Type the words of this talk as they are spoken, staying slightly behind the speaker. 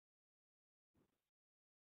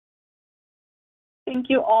Thank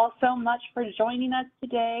you all so much for joining us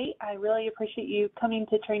today. I really appreciate you coming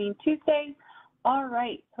to Training Tuesday. All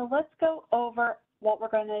right, so let's go over what we're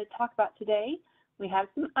going to talk about today. We have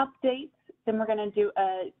some updates, then we're going to do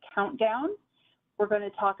a countdown. We're going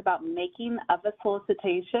to talk about making of a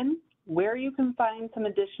solicitation, where you can find some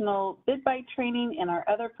additional bid buy training and our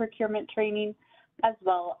other procurement training, as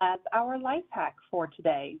well as our life hack for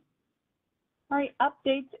today. All right,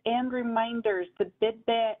 updates and reminders. The bid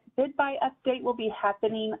buy update will be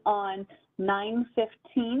happening on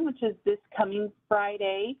 9/15, which is this coming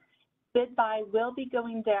Friday. Bid buy will be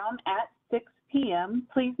going down at 6 p.m.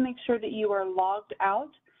 Please make sure that you are logged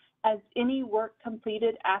out, as any work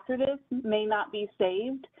completed after this may not be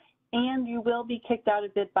saved, and you will be kicked out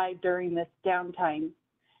of bid buy during this downtime.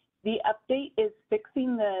 The update is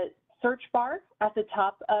fixing the search bar at the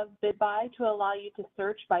top of bid buy to allow you to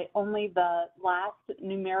search by only the last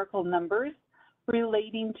numerical numbers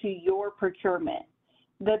relating to your procurement.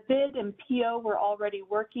 The bid and PO were already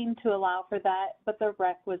working to allow for that, but the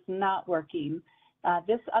rec was not working.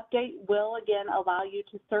 This update will again allow you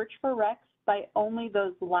to search for recs by only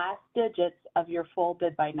those last digits of your full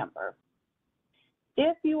bid buy number.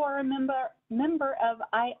 If you are a member of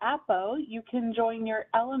IAPO, you can join your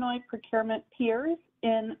Illinois procurement peers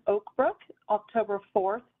in Oak Brook, October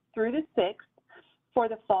 4th through the 6th for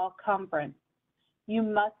the fall conference. You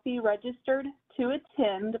must be registered to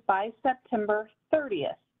attend by September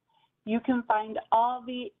 30th. You can find all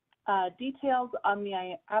the details on the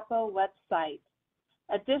IAPO website.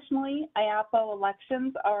 Additionally, IAPO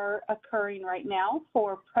elections are occurring right now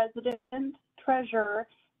for president, treasurer,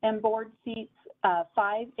 and board seats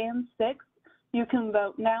 5 and 6. You can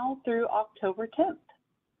vote now through October 10th.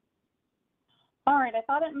 All right, I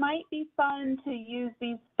thought it might be fun to use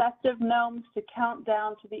these festive gnomes to count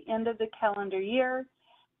down to the end of the calendar year.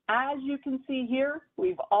 As you can see here,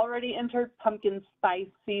 we've already entered pumpkin spice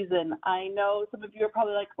season. I know some of you are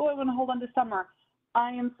probably like, oh, I want to hold on to summer. I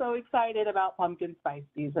am so excited about pumpkin spice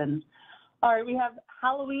season. All right, we have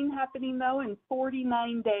Halloween happening though in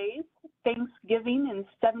 49 days, Thanksgiving in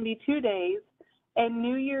 72 days, and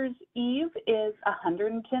New Year's Eve is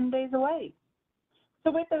 110 days away.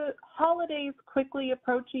 So with the holidays quickly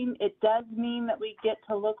approaching, it does mean that we get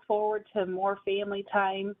to look forward to more family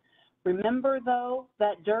time. Remember though,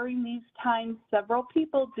 that during these times, several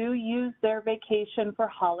people do use their vacation for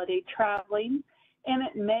holiday traveling, and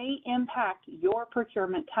it may impact your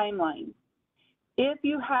procurement timeline. If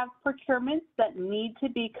you have procurements that need to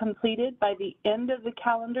be completed by the end of the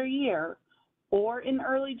calendar year or in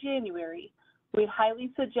early January, we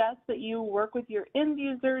highly suggest that you work with your end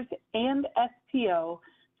users and SPO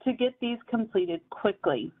to get these completed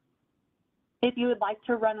quickly. If you would like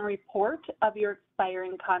to run a report of your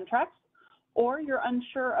expiring contracts, or you're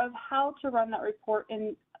unsure of how to run that report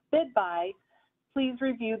in bid buy, please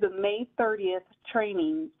review the May 30th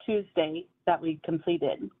training Tuesday that we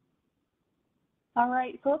completed. All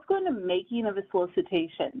right, so let's go into making of a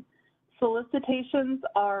solicitation. Solicitations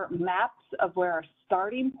are maps of where our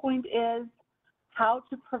starting point is, how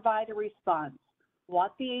to provide a response,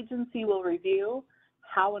 what the agency will review,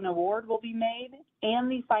 how an award will be made,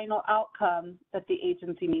 and the final outcome that the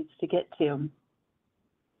agency needs to get to.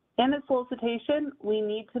 In a solicitation, we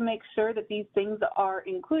need to make sure that these things are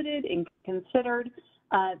included and considered.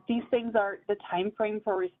 These things are the time frame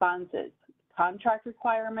for responses, contract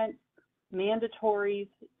requirements, mandatories,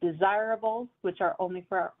 desirables, which are only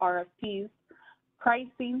for our RFPs,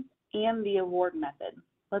 pricing, and the award method.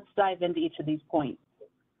 Let's dive into each of these points.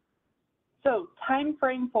 So, time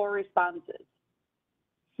frame for responses.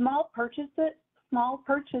 Small purchases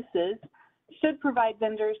should provide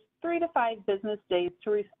vendors 3 to 5 business days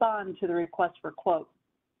to respond to the request for quote.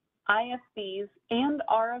 IFBs and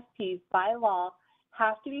RFPs by law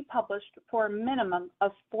have to be published for a minimum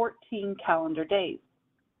of 14 calendar days.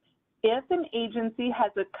 If an agency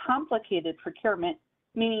has a complicated procurement,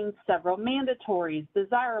 meaning several mandatories,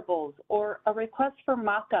 desirables, or a request for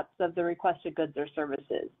mock-ups of the requested goods or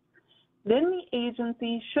services, then the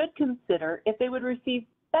agency should consider if they would receive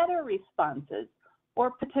better responses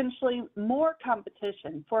or potentially more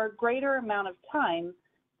competition for a greater amount of time,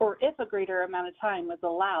 or if a greater amount of time was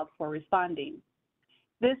allowed for responding.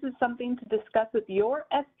 This is something to discuss with your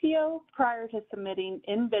SPO prior to submitting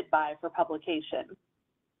in bid buy for publication.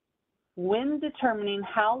 When determining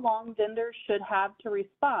how long vendors should have to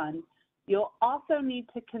respond, you'll also need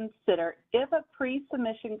to consider if a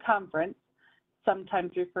pre-submission conference,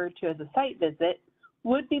 sometimes referred to as a site visit,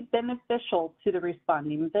 would be beneficial to the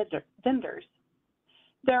responding vendors.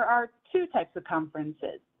 There are 2 types of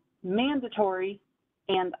conferences, mandatory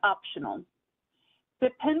and optional.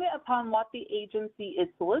 Dependent upon what the agency is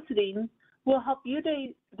soliciting, will help you to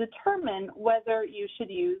determine whether you should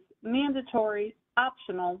use mandatory,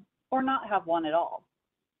 optional, or not have one at all.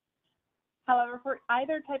 However, for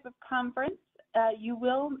either type of conference, you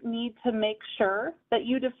will need to make sure that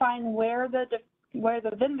you define where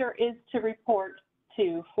the vendor is to report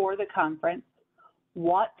to for the conference,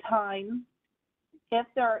 what time, if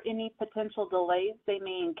there are any potential delays they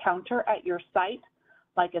may encounter at your site,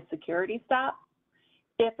 like a security stop,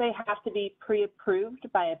 if they have to be pre-approved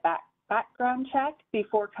by a background check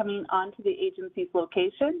before coming onto the agency's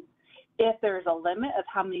location, if there's a limit of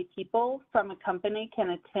how many people from a company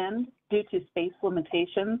can attend due to space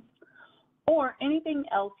limitations, or anything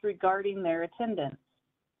else regarding their attendance.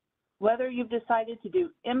 Whether you've decided to do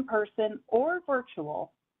in-person or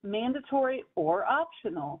virtual, mandatory or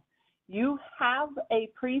optional, you have a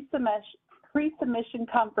pre-submission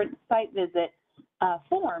conference site visit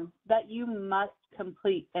form that you must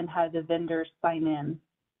complete and have the vendors sign in.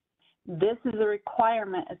 This is a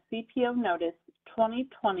requirement of CPO Notice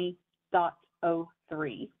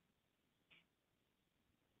 2020.03.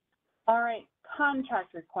 All right,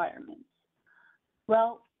 contract requirements.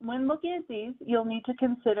 Well, when looking at these, you'll need to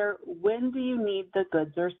consider when do you need the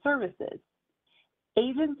goods or services.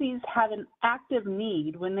 Agencies have an active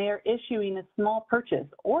need when they are issuing a small purchase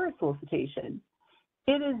or a solicitation.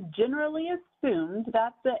 It is generally assumed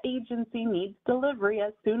that the agency needs delivery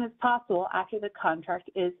as soon as possible after the contract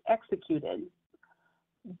is executed.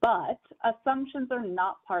 But assumptions are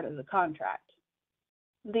not part of the contract.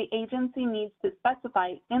 The agency needs to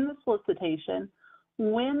specify in the solicitation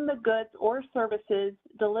when the goods or services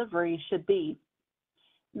delivery should be.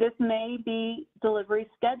 This may be delivery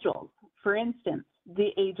schedules. For instance,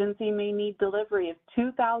 the agency may need delivery of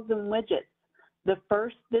 2,000 widgets the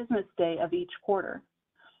first business day of each quarter.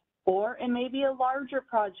 Or it may be a larger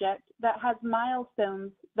project that has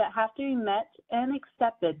milestones that have to be met and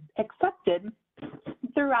accepted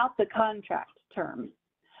throughout the contract term.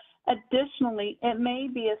 Additionally, it may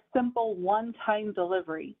be a simple one-time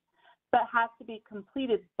delivery but has to be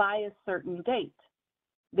completed by a certain date.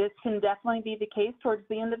 This can definitely be the case towards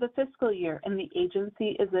the end of the fiscal year, and the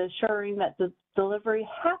agency is assuring that the delivery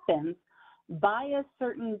happens by a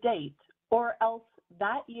certain date, or else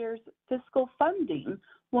that year's fiscal funding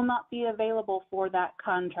will not be available for that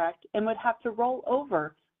contract and would have to roll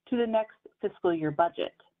over to the next fiscal year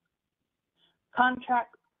budget.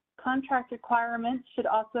 Contract requirements should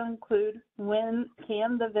also include when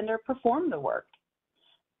can the vendor perform the work.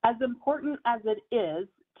 As important as it is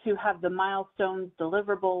to have the milestones,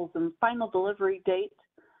 deliverables, and final delivery date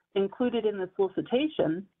included in the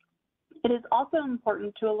solicitation, it is also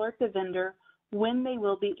important to alert the vendor when they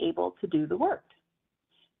will be able to do the work.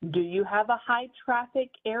 Do you have a high traffic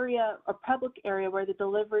area or public area where the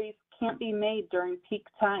deliveries can't be made during peak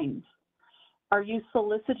times? Are you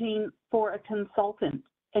soliciting for a consultant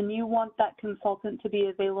and you want that consultant to be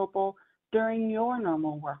available during your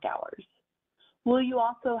normal work hours? Will you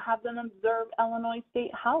also have them observe Illinois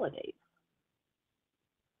state holidays?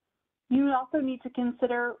 You also need to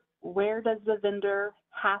consider where does the vendor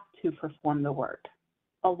have to perform the work.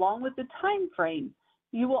 Along with the time frame,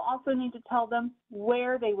 you will also need to tell them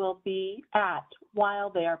where they will be at while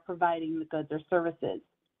they are providing the goods or services.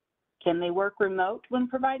 Can they work remote when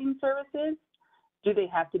providing services? Do they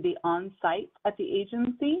have to be on site at the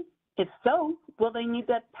agency? If so, will they need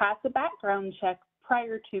to pass a background check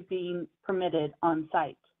prior to being permitted on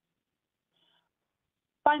site?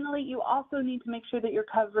 Finally, you also need to make sure that you're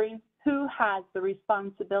covering who has the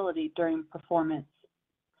responsibility during performance.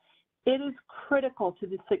 It is critical to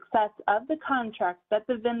the success of the contract that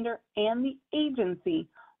the vendor and the agency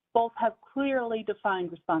both have clearly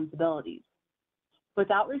defined responsibilities.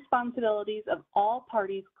 Without responsibilities of all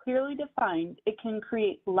parties clearly defined, it can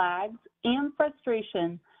create lags and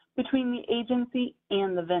frustration between the agency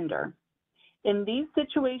and the vendor. In these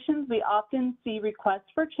situations, we often see requests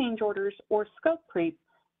for change orders or scope creep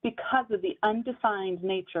because of the undefined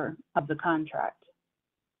nature of the contract.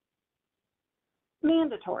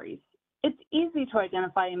 Mandatories. It's easy to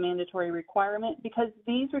identify a mandatory requirement because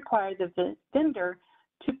these require the vendor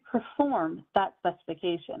to perform that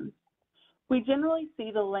specification. We generally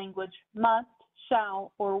see the language must,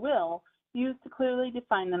 shall, or will used to clearly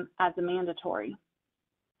define them as a mandatory.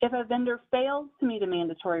 If a vendor fails to meet a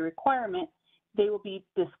mandatory requirement, they will be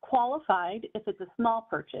disqualified if it's a small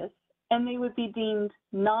purchase, and they would be deemed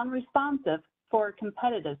non-responsive for a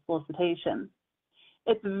competitive solicitation.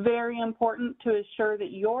 It's very important to assure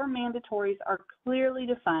that your mandatories are clearly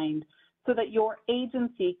defined so that your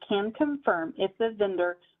agency can confirm if the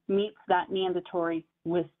vendor meets that mandatory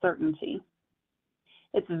with certainty.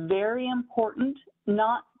 It's very important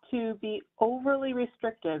not to be overly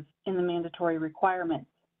restrictive in the mandatory requirements.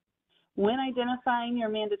 When identifying your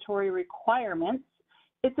mandatory requirements,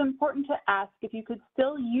 it's important to ask if you could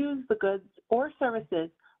still use the goods or services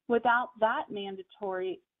without that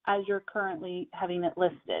mandatory as you're currently having it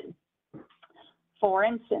listed. For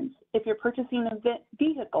instance, if you're purchasing a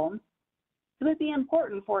vehicle, it would be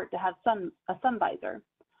important for it to have a sun visor.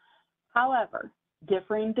 However,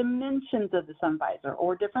 differing dimensions of the sun visor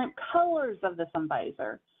or different colors of the sun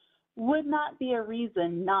visor would not be a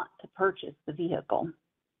reason not to purchase the vehicle.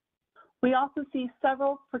 We also see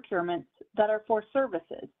several procurements that are for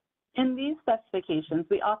services. In these specifications,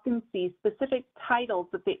 we often see specific titles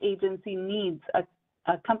that the agency needs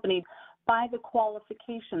accompanied by the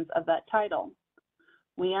qualifications of that title.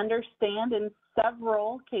 We understand in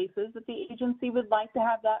several cases that the agency would like to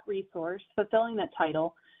have that resource fulfilling that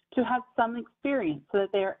title to have some experience so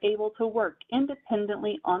that they are able to work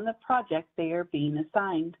independently on the project they are being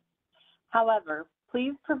assigned. However,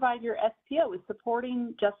 please provide your SPO with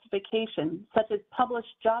supporting justification, such as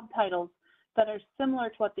published job titles that are similar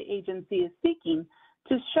to what the agency is seeking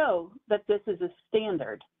to show that this is a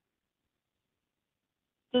standard.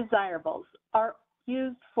 Desirables are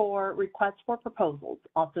used for requests for proposals,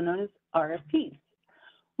 also known as RFPs.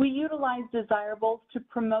 We utilize desirables to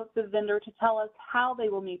promote the vendor to tell us how they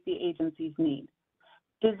will meet the agency's need.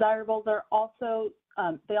 Desirables are also,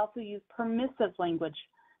 they also use permissive language,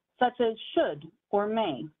 such as should or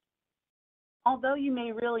may. Although you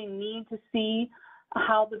may really need to see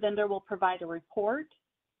how the vendor will provide a report,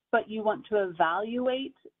 but you want to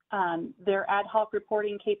evaluate their ad hoc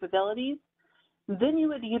reporting capabilities, then you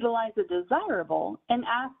would utilize a desirable and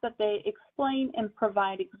ask that they explain and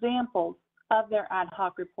provide examples of their ad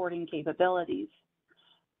hoc reporting capabilities.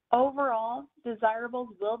 Overall, desirables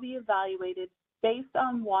will be evaluated based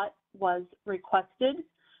on what was requested,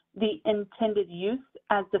 the intended use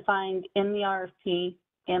as defined in the RFP,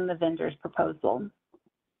 and the vendor's proposal.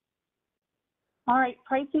 All right,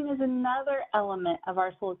 pricing is another element of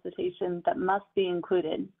our solicitation that must be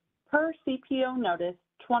included. Per CPO Notice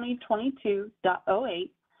 2022.08,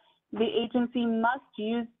 the agency must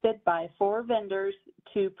use bid buy for vendors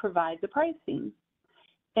to provide the pricing.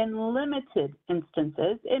 In limited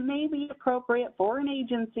instances, it may be appropriate for an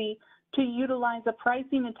agency to utilize a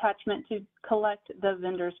pricing attachment to collect the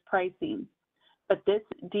vendor's pricing. But this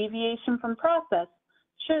deviation from process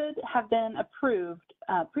should have been approved,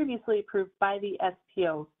 previously approved by the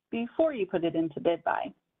SPO before you put it into bid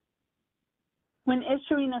buy. When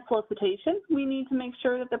issuing a solicitation, we need to make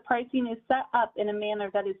sure that the pricing is set up in a manner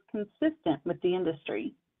that is consistent with the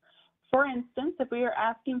industry. For instance, if we are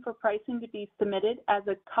asking for pricing to be submitted as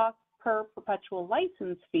a cost per perpetual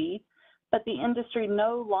license fee, but the industry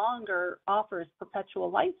no longer offers perpetual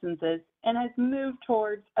licenses and has moved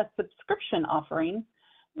towards a subscription offering,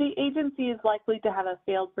 the agency is likely to have a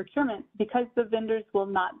failed procurement because the vendors will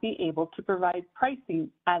not be able to provide pricing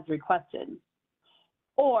as requested.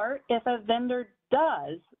 Or if a vendor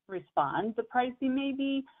does respond, the pricing may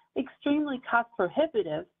be extremely cost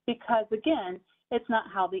prohibitive because, again, it's not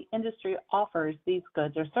how the industry offers these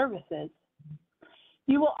goods or services.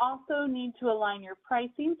 You will also need to align your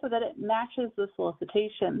pricing so that it matches the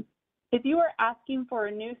solicitation. If you are asking for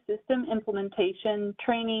a new system implementation,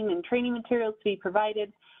 training, and training materials to be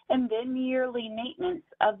provided, and then yearly maintenance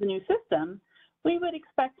of the new system, we would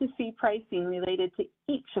expect to see pricing related to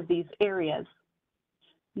each of these areas.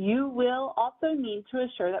 You will also need to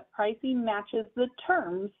assure that pricing matches the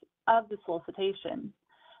terms of the solicitation.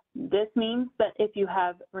 This means that if you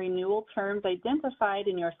have renewal terms identified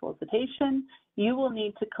in your solicitation, you will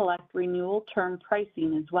need to collect renewal term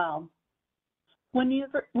pricing as well.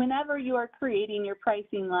 Whenever you are creating your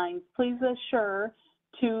pricing lines, please assure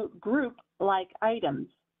to group like items.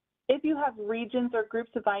 If you have regions or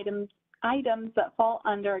groups of items that fall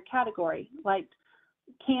under a category, like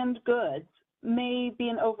canned goods, may be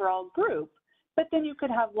an overall group, but then you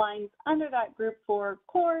could have lines under that group for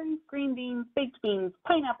corn, green beans, baked beans,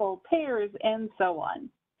 pineapple, pears, and so on.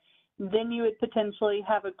 Then you would potentially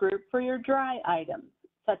have a group for your dry items,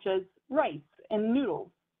 such as rice and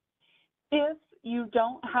noodles. If you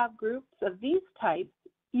don't have groups of these types,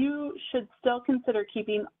 you should still consider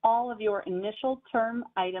keeping all of your initial term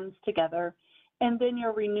items together and then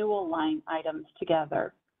your renewal line items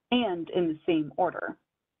together and in the same order.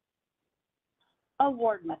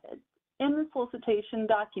 Award methods. In the solicitation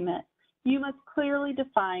document, you must clearly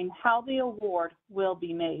define how the award will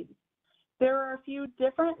be made. There are a few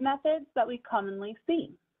different methods that we commonly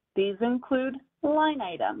see. These include line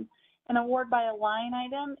item. An award by a line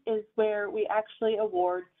item is where we actually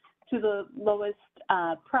award to the lowest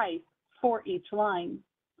price for each line.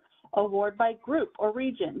 Award by group or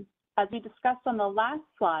region. As we discussed on the last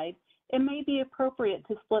slide, it may be appropriate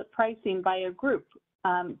to split pricing by a group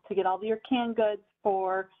to get all of your canned goods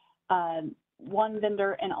for one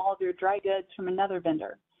vendor and all of your dry goods from another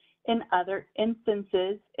vendor. In other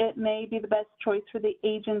instances, it may be the best choice for the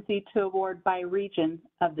agency to award by region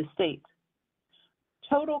of the state.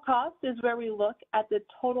 Total cost is where we look at the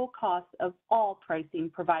total cost of all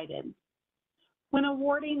pricing provided. When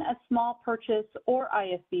awarding a small purchase or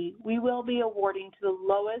IFB, we will be awarding to the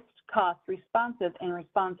lowest cost responsive and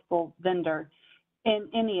responsible vendor in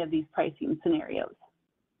any of these pricing scenarios.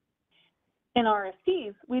 In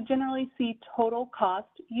RFPs, we generally see total cost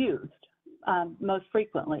used most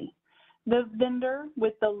frequently. The vendor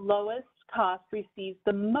with the lowest cost receives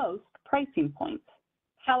the most pricing points.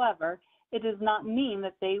 However, it does not mean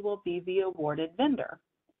that they will be the awarded vendor.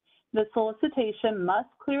 The solicitation must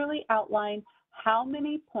clearly outline how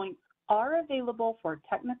many points are available for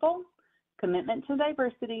technical, commitment to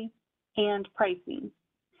diversity, and pricing,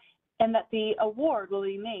 and that the award will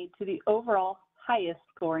be made to the overall highest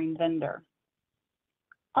scoring vendor.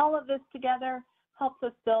 All of this together helps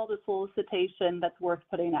us build a solicitation that's worth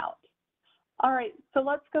putting out. All right, so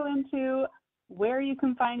let's go into where you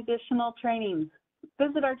can find additional trainings.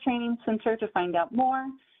 Visit our training center to find out more.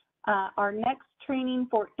 Our next training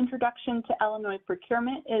for Introduction to Illinois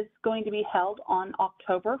Procurement is going to be held on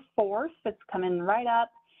October 4th. It's coming right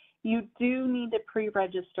up. You do need to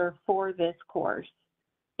pre-register for this course.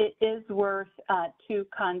 It is worth 2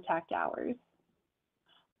 contact hours.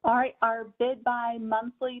 All right, our Bid Buy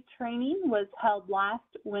monthly training was held last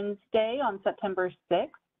Wednesday on September 6th.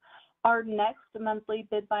 Our next monthly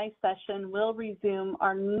Bid Buy session will resume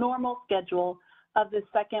our normal schedule of the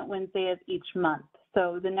second Wednesday of each month.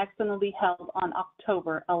 So the next one will be held on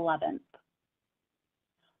October 11th.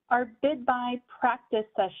 Our Bid Buy practice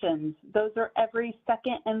sessions, those are every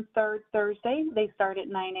second and third Thursday. They start at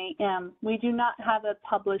 9 a.m. We do not have a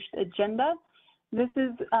published agenda. This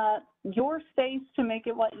is your space to make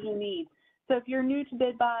it what you need. So if you're new to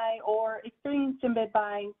Bid Buy or experienced in Bid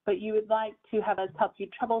Buy, but you would like to have us help you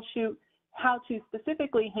troubleshoot how to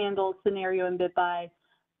specifically handle scenario in Bid Buy,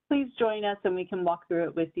 please join us and we can walk through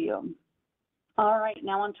it with you. All right,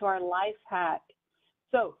 now on to our life hack.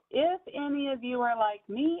 So if any of you are like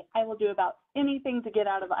me, I will do about anything to get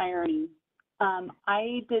out of ironing.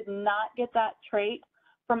 I did not get that trait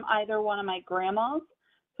from either one of my grandmas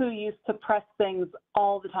who used to press things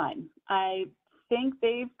all the time. I think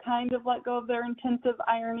they've kind of let go of their intensive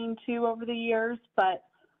ironing too over the years, but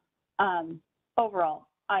overall,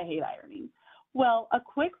 I hate ironing. Well, a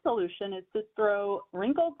quick solution is to throw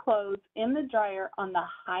wrinkled clothes in the dryer on the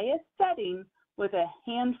highest setting with a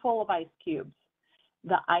handful of ice cubes.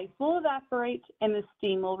 The ice will evaporate and the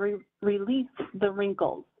steam will release the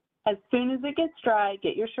wrinkles. As soon as it gets dry,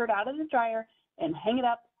 get your shirt out of the dryer and hang it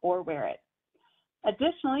up or wear it.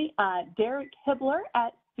 Additionally, Derek Hibbler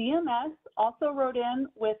at CMS also wrote in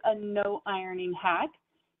with a no ironing hack.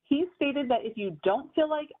 He stated that if you don't feel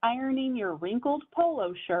like ironing your wrinkled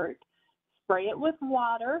polo shirt, spray it with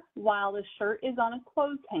water while the shirt is on a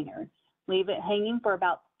clothes hanger. Leave it hanging for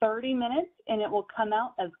about 30 minutes and it will come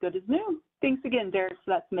out as good as new. Thanks again, Derek,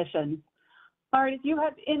 for that submission. All right, if you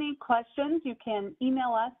have any questions, you can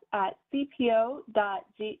email us at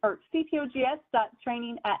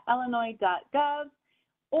cpogs.training@illinois.gov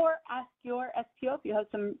or ask your SPO if you have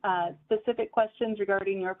some specific questions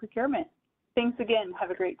regarding your procurement. Thanks again. Have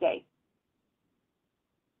a great day.